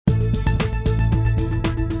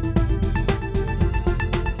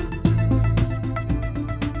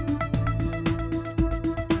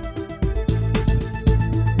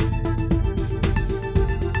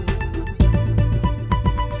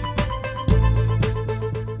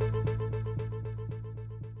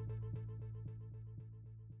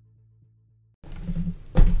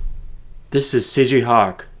This is CG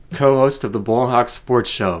Hawk, co-host of the Bull and Hawk Sports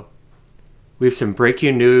Show. We have some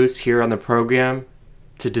breaking news here on the program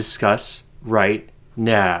to discuss right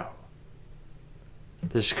now.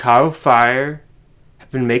 The Chicago Fire have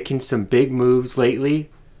been making some big moves lately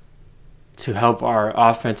to help our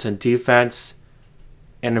offense and defense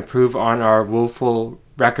and improve on our woeful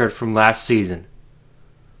record from last season.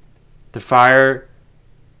 The Fire,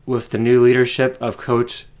 with the new leadership of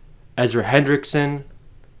Coach Xherdan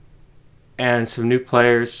and some new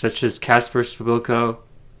players such as Kasper Spilko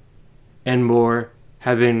and more,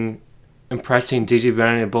 have been impressing DJ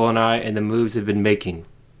Benny and Bull and I in the moves they've been making.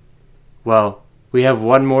 Well, we have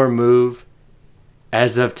one more move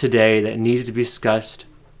as of today that needs to be discussed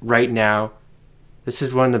right now. This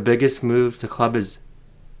is one of the biggest moves the club has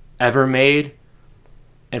ever made,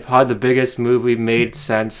 and probably the biggest move we've made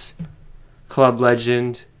since club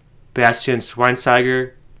legend Bastian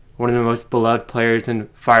Schweinsteiger, one of the most beloved players in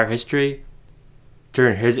Fire history,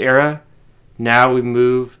 during his era. Now we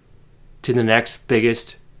move to the next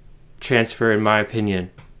biggest transfer, in my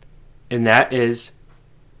opinion, and that is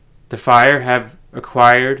the Fire have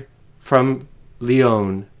acquired from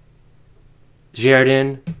Lyon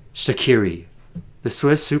Xherdan Shaqiri, the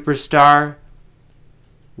Swiss superstar,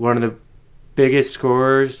 one of the biggest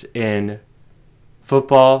scorers in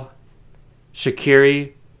football.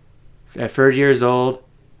 Shaqiri, at 30 years old,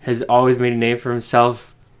 has always made a name for himself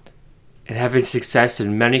and having success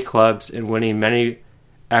in many clubs and winning many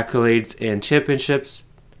accolades and championships.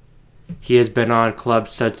 He has been on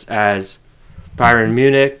clubs such as Bayern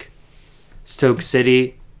Munich, Stoke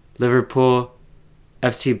City, Liverpool,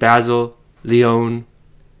 FC Basel, Lyon.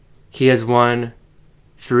 He has won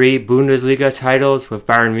 3 Bundesliga titles with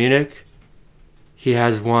Bayern Munich. He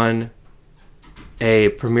has won a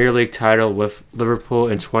Premier League title with Liverpool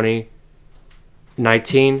in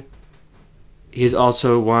 2019. He's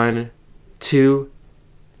also won 2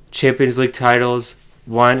 Champions League titles,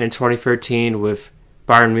 one in 2013 with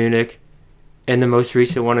Bayern Munich, and the most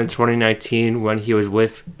recent one in 2019 when he was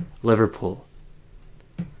with Liverpool.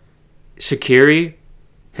 Shaqiri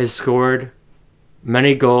has scored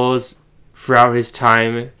many goals throughout his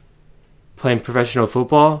time playing professional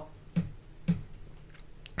football.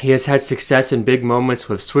 He has had success in big moments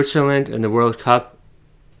with Switzerland in the World Cup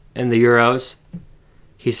and the Euros.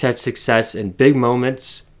 He's had success in big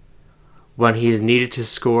moments when he is needed to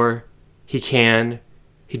score. He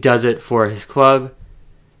does it for his club.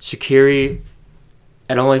 Shaqiri,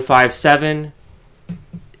 at only 5'7",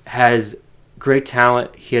 has great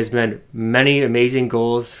talent. He has made many amazing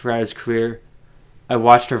goals throughout his career. I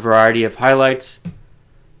watched a variety of highlights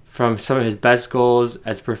from some of his best goals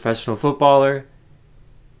as a professional footballer.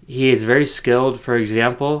 He is very skilled, for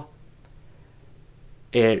example,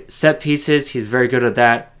 at set pieces. He's very good at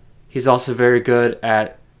that. He's also very good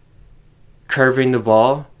at curving the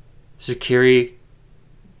ball. Shaqiri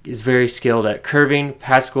is very skilled at curving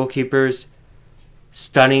past goalkeepers,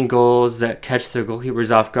 stunning goals that catch the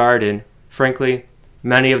goalkeepers off guard, and frankly,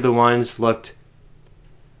 many of the ones looked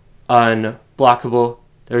unblockable.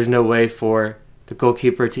 There's no way for the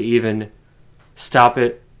goalkeeper to even stop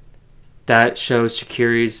it. That shows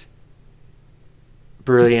Shaqiri's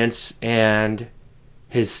brilliance and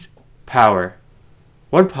his power.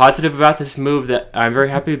 One positive about this move that I'm very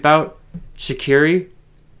happy about: Shaqiri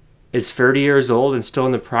is 30 years old and still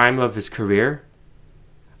in the prime of his career.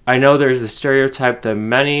 I know there's the stereotype that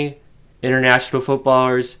many international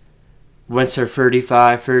footballers, once they're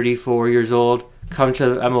 35, 34 years old, come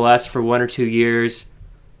to MLS for 1 or 2 years,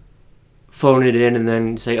 phone it in, and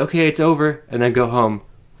then say, okay, it's over, and then go home.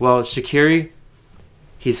 Well, Shaqiri,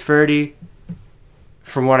 he's 30.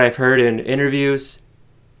 From what I've heard in interviews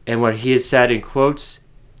and what he has said in quotes,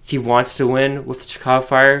 he wants to win with the Chicago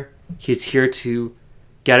Fire. He's here to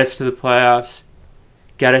get us to the playoffs,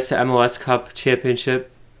 get us to MLS Cup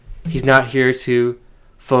championship. He's not here to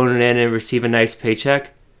phone it in and receive a nice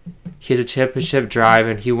paycheck. He has a championship drive,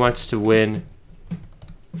 and he wants to win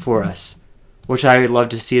for us, which I would love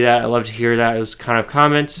to see that. I love to hear that. It was kind of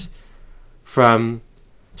comments from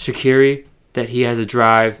Shaqiri that he has a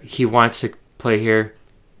drive. He wants to play here.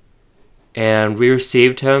 And we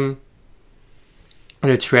received him in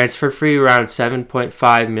a transfer fee around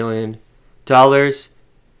 $7.5 million.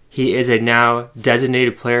 He is a now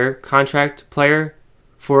designated player, contract player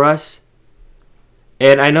for us.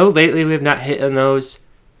 And I know lately we have not hit on those.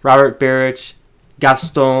 Robert Barrich,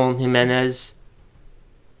 Gaston Jimenez,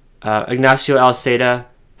 Ignacio Alceda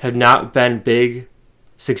have not been big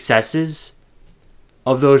successes.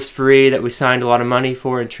 Of those 3 that we signed a lot of money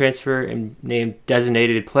for in transfer and named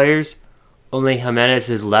designated players, only Jimenez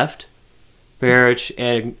is left. Barrich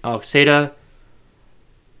and Alceda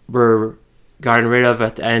were gotten rid of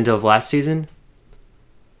at the end of last season.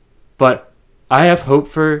 But I have hope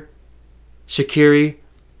for Shaqiri.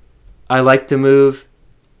 I like the move.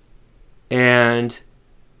 And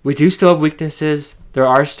we do still have weaknesses. There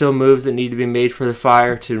are still moves that need to be made for the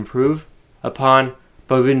Fire to improve upon.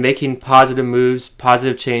 But we've been making positive moves,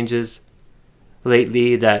 positive changes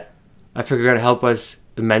lately that I figure are going to help us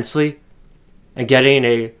immensely. And getting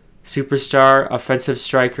a superstar offensive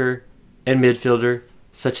striker and midfielder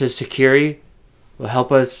such as Shaqiri will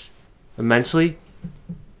help us immensely.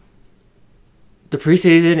 The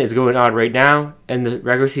preseason is going on right now, and the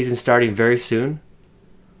regular season starting very soon.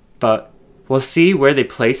 But we'll see where they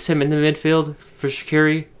place him in the midfield for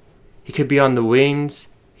Shaqiri. He could be on the wings.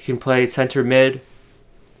 He can play center mid.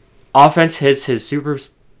 Offense is his super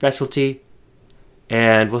specialty,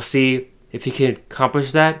 and we'll see if he can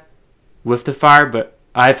accomplish that with the Fire, but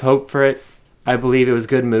I have hope for it. I believe it was a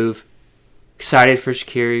good move. Excited for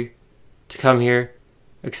Shaqiri to come here.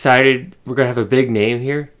 Excited we're going to have a big name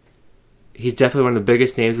here. He's definitely one of the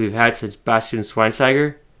biggest names we've had since Bastian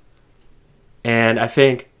Schweinsteiger. And I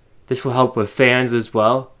think this will help with fans as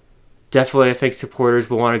well. Definitely I think supporters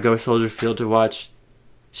will want to go to Soldier Field to watch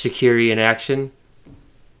Shaqiri in action.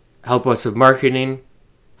 Help us with marketing.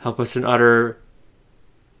 Help us in other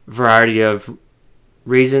variety of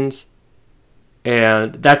reasons.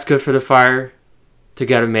 And that's good for the Fire to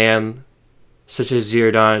get a man such as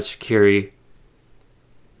Xherdan and Shaqiri.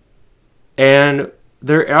 And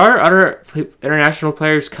there are other international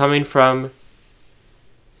players coming from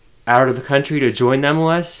out of the country to join the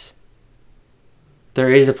MLS. There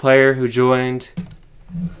is a player who joined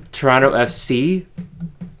Toronto FC,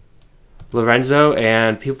 Lorenzo,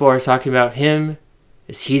 and people are talking about him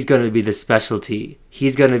as he's going to be the specialty.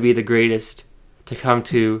 He's going to be the greatest to come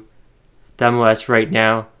to the MLS right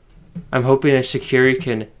now. I'm hoping that Shaqiri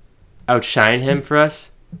can outshine him for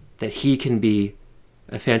us, that he can be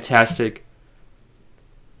a fantastic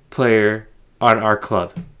player on our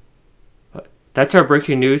club. But that's our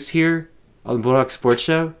breaking news here on the Bullhawk Sports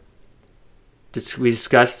Show. We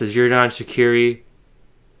discussed the Xherdan Shaqiri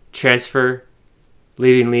transfer,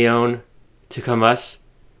 leaving Lyon to come us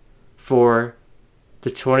for the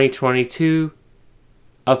 2022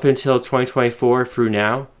 up until 2024 through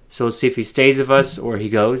now. So we'll see if he stays with us or he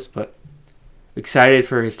goes. But excited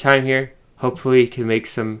for his time here. Hopefully he can make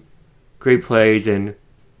some great plays and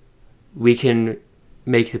we can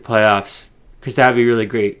make the playoffs, because that would be really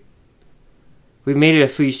great. We made it a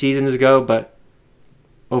few seasons ago, but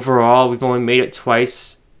overall we've only made it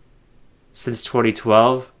twice since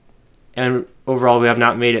 2012. And overall we have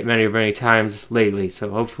not made it many times lately. So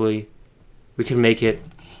hopefully we can make it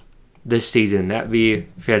this season. That would be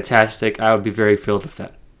fantastic. I would be very thrilled with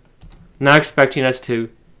that. Not expecting us to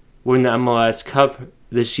win the MLS Cup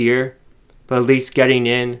this year, but at least getting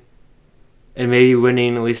in and maybe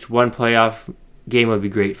winning at least one playoff game would be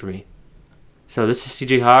great for me. So this is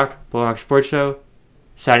CJ Hawk, Bullhawk Sports Show,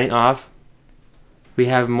 signing off. We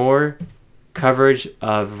have more coverage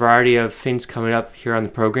of a variety of things coming up here on the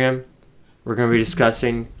program. We're going to be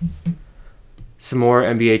discussing some more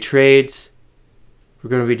NBA trades. We're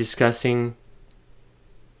going to be discussing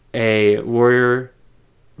a Warrior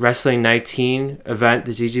Wrestling 19 event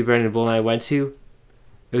that Gigi Brandon Bull and I went to.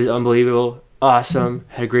 It was unbelievable, awesome,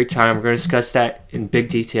 had a great time. We're going to discuss that in big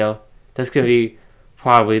detail. That's going to be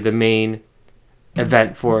probably the main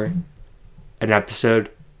event for an episode.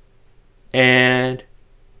 And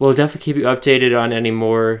we'll definitely keep you updated on any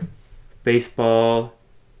more baseball,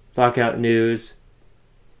 lockout news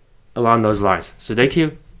along those lines. So thank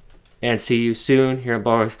you, and see you soon here on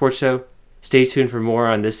Bullhawk Sports Show. Stay tuned for more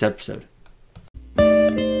on this episode.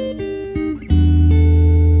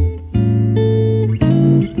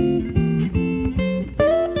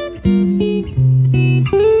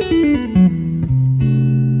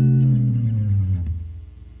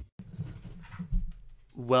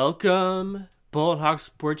 Welcome, Bullhawk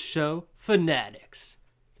Sports Show fanatics.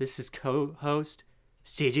 This is co-host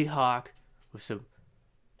CJ Hawk with some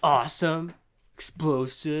awesome,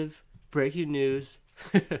 explosive, breaking news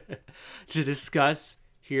to discuss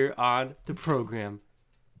here on the program.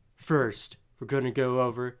 First, we're going to go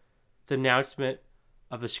over the announcement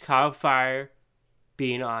of the Chicago Fire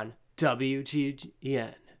being on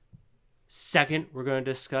WGN. Second, we're going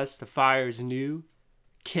to discuss the Fire's new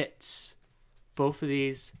kits. Both of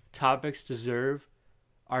these topics deserve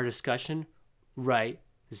our discussion right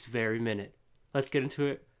this very minute. Let's get into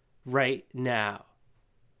it right now.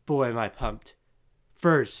 Boy, am I pumped.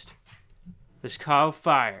 First, the Chicago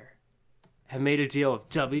Fire have made a deal with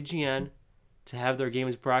WGN to have their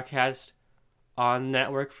games broadcast on the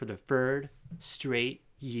network for the third straight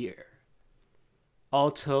year.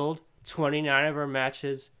 All told, 29 of our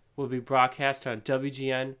matches will be broadcast on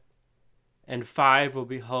WGN, and 5 will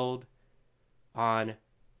be held on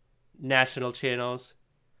national channels.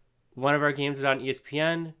 One of our games is on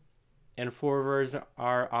ESPN, and 4 of ours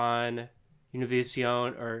are on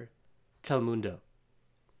Univision or Telemundo.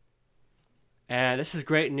 And this is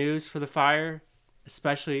great news for the Fire,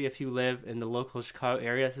 especially if you live in the local Chicago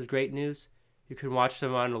area. This is great news. You can watch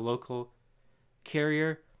them on a local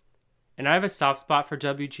carrier. And I have a soft spot for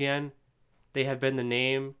WGN. They have been the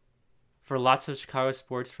name for lots of Chicago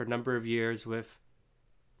sports for a number of years, with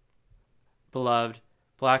beloved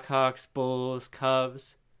Blackhawks, Bulls,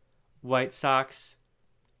 Cubs, White Sox,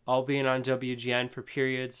 all being on WGN for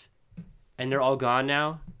periods. And they're all gone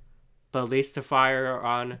now. But at least the Fire are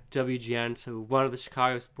on WGN, so one of the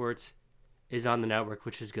Chicago sports is on the network,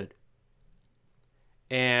 which is good.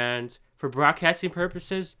 And for broadcasting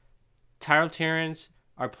purposes, Tyler Terrence,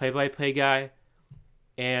 our play-by-play guy,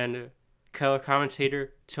 and color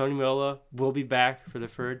commentator Tony Miola will be back for the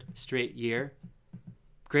 3rd straight year.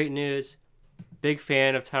 Great news. Big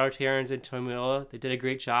fan of Tyler Terrence and Tony Miola. They did a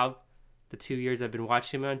great job the 2 years I've been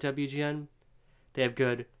watching them on WGN. They have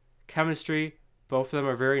good chemistry. Both of them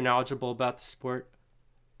are very knowledgeable about the sport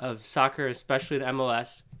of soccer, especially the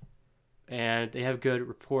MLS. And they have good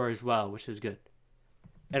rapport as well, which is good.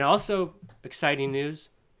 And also, exciting news,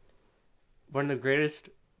 one of the greatest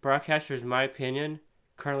broadcasters, in my opinion,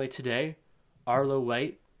 currently today, Arlo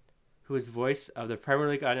White, who is voice of the Premier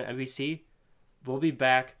League on NBC, will be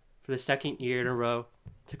back for the 2nd year in a row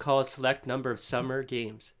to call a select number of summer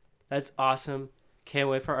games. That's awesome. Can't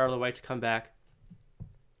wait for Arlo White to come back.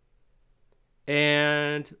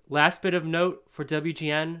 And last bit of note for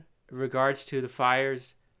WGN in regards to the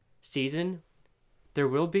Fire's season, there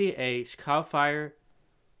will be a Chicago Fire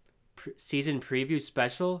season preview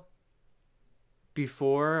special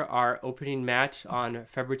before our opening match on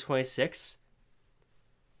February 26th.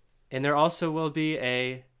 And there also will be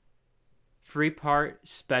a 3-part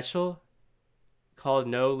special called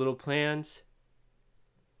No Little Plans,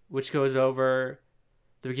 which goes over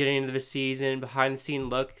the beginning of the season, behind the scene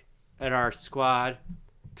look at our squad,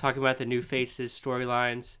 talking about the new faces,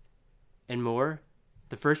 storylines, and more.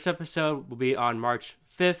 The first episode will be on March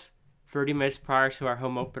 5th, 30 minutes prior to our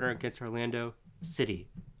home opener against Orlando City.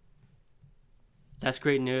 That's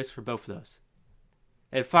great news for both of those.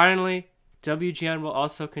 And finally, WGN will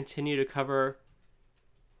also continue to cover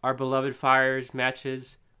our beloved Fire's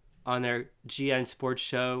matches on their GN Sports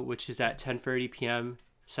Show, which is at 10:30 p.m.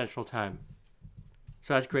 Central Time.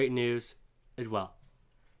 So that's great news as well.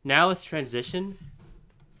 Now let's transition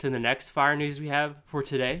to the next Fire news we have for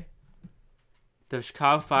today. The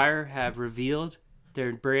Chicago Fire have revealed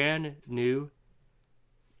their brand new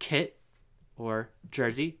kit or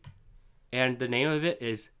jersey, and the name of it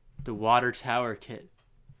is the Water Tower kit.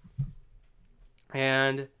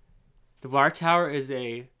 And the Water Tower is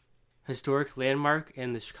a historic landmark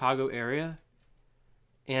in the Chicago area,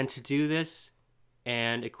 and to do this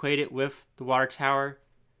and equate it with the Water Tower,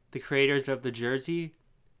 the creators of the jersey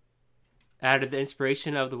added the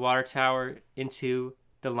inspiration of the Water Tower into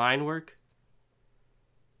the line work.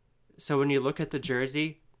 So when you look at the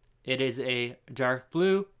jersey, it is a dark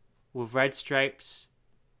blue with red stripes,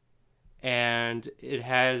 and it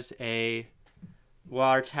has a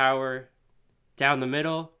water tower down the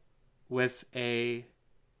middle with a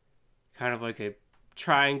kind of like a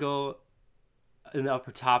triangle in the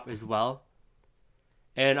upper top as well.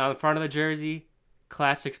 And on the front of the jersey,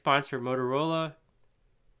 classic sponsor Motorola,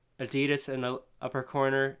 Adidas in the upper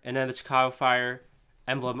corner, and then the Chicago Fire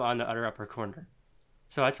emblem on the other upper corner.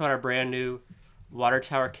 So that's what our brand new Water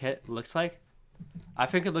Tower kit looks like. I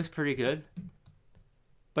think it looks pretty good.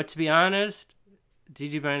 But to be honest,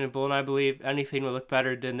 DJ Brandon Bull and I believe anything will look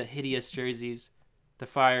better than the hideous jerseys the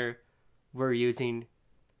Fire were using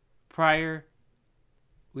prior.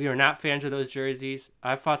 We are not fans of those jerseys.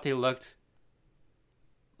 I thought they looked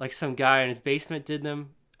like some guy in his basement did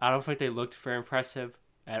them. I don't think they looked very impressive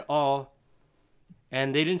at all.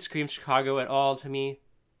 And they didn't scream Chicago at all to me.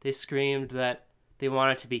 They screamed that they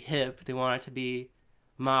wanted to be hip. They wanted to be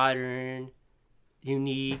modern,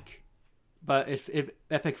 unique. But it's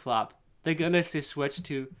epic flop. Thank goodness they switched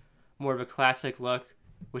to more of a classic look,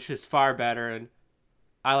 which is far better, and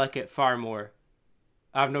I like it far more.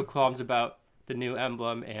 I have no qualms about the new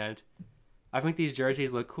emblem, and I think these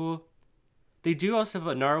jerseys look cool. They do also have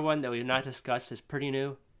another one that we have not discussed that's pretty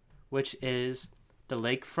new, which is the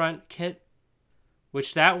Lakefront kit,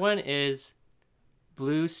 which that one is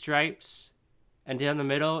blue stripes, and down the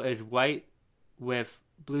middle is white with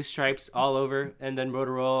blue stripes all over, and then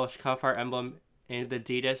Motorola, Chicago Fire emblem, and the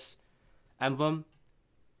Adidas emblem.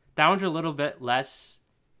 That one's a little bit less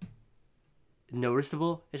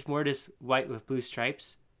noticeable. It's more just white with blue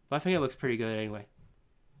stripes. But I think it looks pretty good anyway.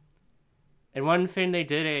 And one thing, they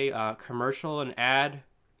did a commercial, an ad,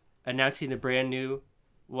 announcing the brand new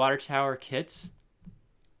water tower kits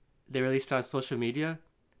they released on social media.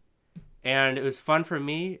 And it was fun for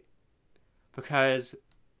me because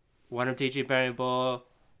one of DJ Benny Bull,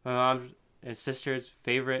 my mom's and sister's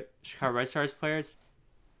favorite Chicago Red Stars players,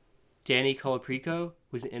 Danny Colaprico,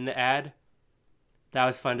 was in the ad. That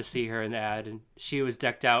was fun to see her in the ad, and she was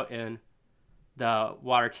decked out in the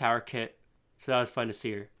water tower kit, so that was fun to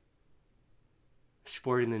see her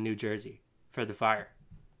sporting the new jersey for the Fire.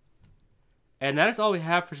 And that is all we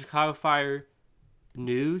have for Chicago Fire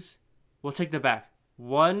news. We'll take that back.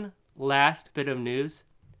 One last bit of news.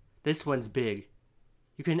 This one's big.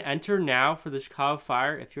 You can enter now for the Chicago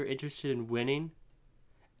Fire if you're interested in winning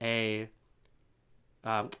a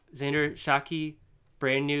Xander Shaqiri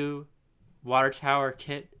brand new water tower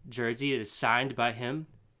kit jersey that is signed by him.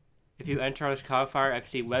 If you enter on the Chicago Fire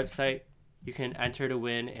FC website, you can enter to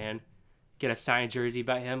win and get a signed jersey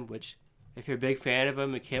by him, which, if you're a big fan of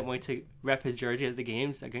him and can't wait to rep his jersey at the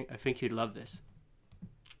games, I think you'd love this.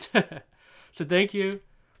 So thank you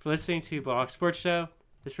for listening to Blog Sports Show.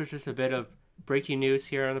 This was just a bit of breaking news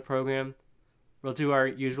here on the program. We'll do our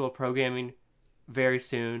usual programming very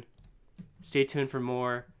soon. Stay tuned for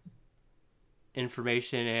more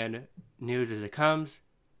information and news as it comes.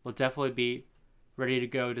 We'll definitely be ready to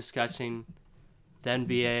go discussing the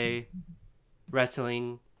NBA,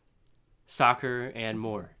 wrestling, soccer, and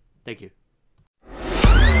more. Thank you.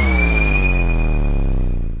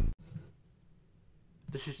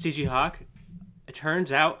 This is CG Hawk. It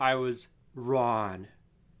turns out I was wrong.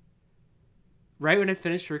 Right when I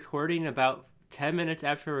finished recording, about 10 minutes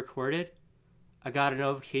after I recorded, I got a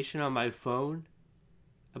notification on my phone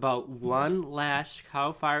about one last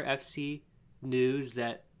Chicago Fire FC news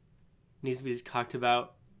that needs to be talked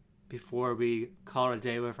about before we call it a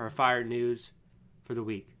day with our Fire news for the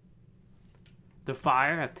week. The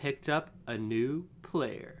Fire have picked up a new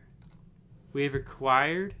player. We have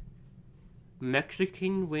acquired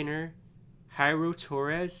Mexican winger Jairo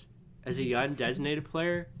Torres as a young designated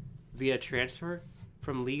player via transfer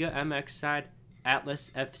from Liga MX side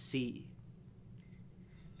Atlas FC.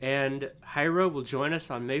 And Jairo will join us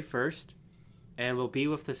on May 1st and will be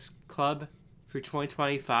with this club through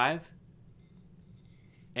 2025.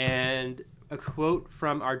 And a quote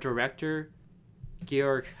from our director,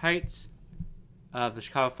 Georg Heitz of the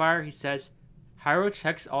Chicago Fire, he says, "Jairo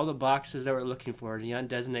checks all the boxes that we're looking for in a young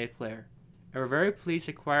designated player, and we're very pleased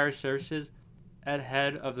to acquire his services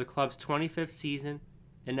ahead of the club's 25th season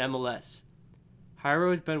in MLS. Jairo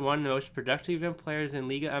has been one of the most productive young players in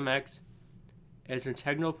Liga MX as an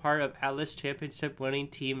integral part of Atlas Championship winning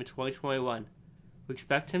team in 2021. We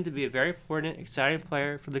expect him to be a very important, exciting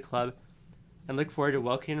player for the club and look forward to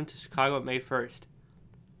welcoming him to Chicago on May 1st.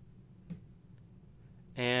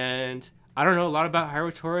 And I don't know a lot about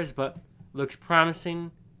Jairo Torres, but looks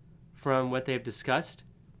promising from what they've discussed.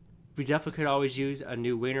 We definitely could always use a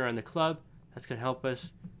new winger on the club. That's going to help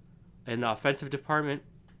us in the offensive department.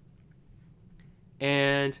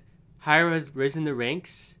 And Jairo has risen the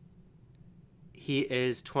ranks. He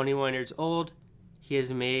is 21 years old. He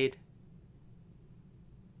has made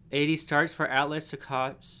 80 starts for Atlas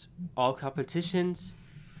across all competitions.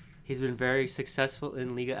 He's been very successful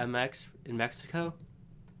in Liga MX in Mexico.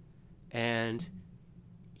 And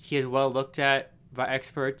he is well looked at by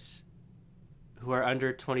experts who are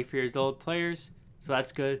under 24 years old players. So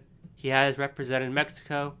that's good. He has represented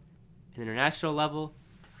Mexico at the international level.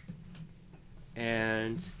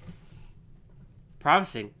 And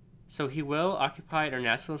promising. So he will occupy an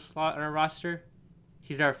international slot on our roster.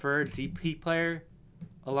 He's our third DP player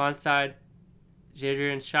alongside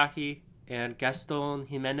Xherdan Shaqiri and Gaston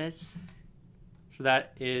Jimenez. So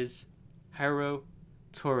that is Jairo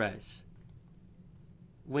Torres.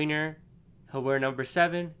 Winger, he'll wear number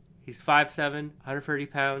 7. He's 5'7", 130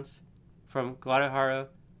 pounds, from Guadalajara,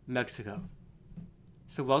 Mexico.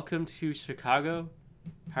 So welcome to Chicago,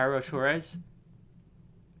 Jairo Torres.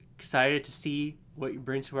 Excited to see what you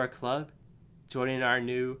bring to our club, joining our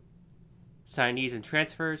new signees and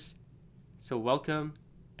transfers. So welcome,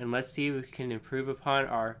 and let's see if we can improve upon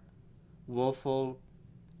our woeful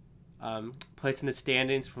place in the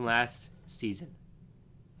standings from last season.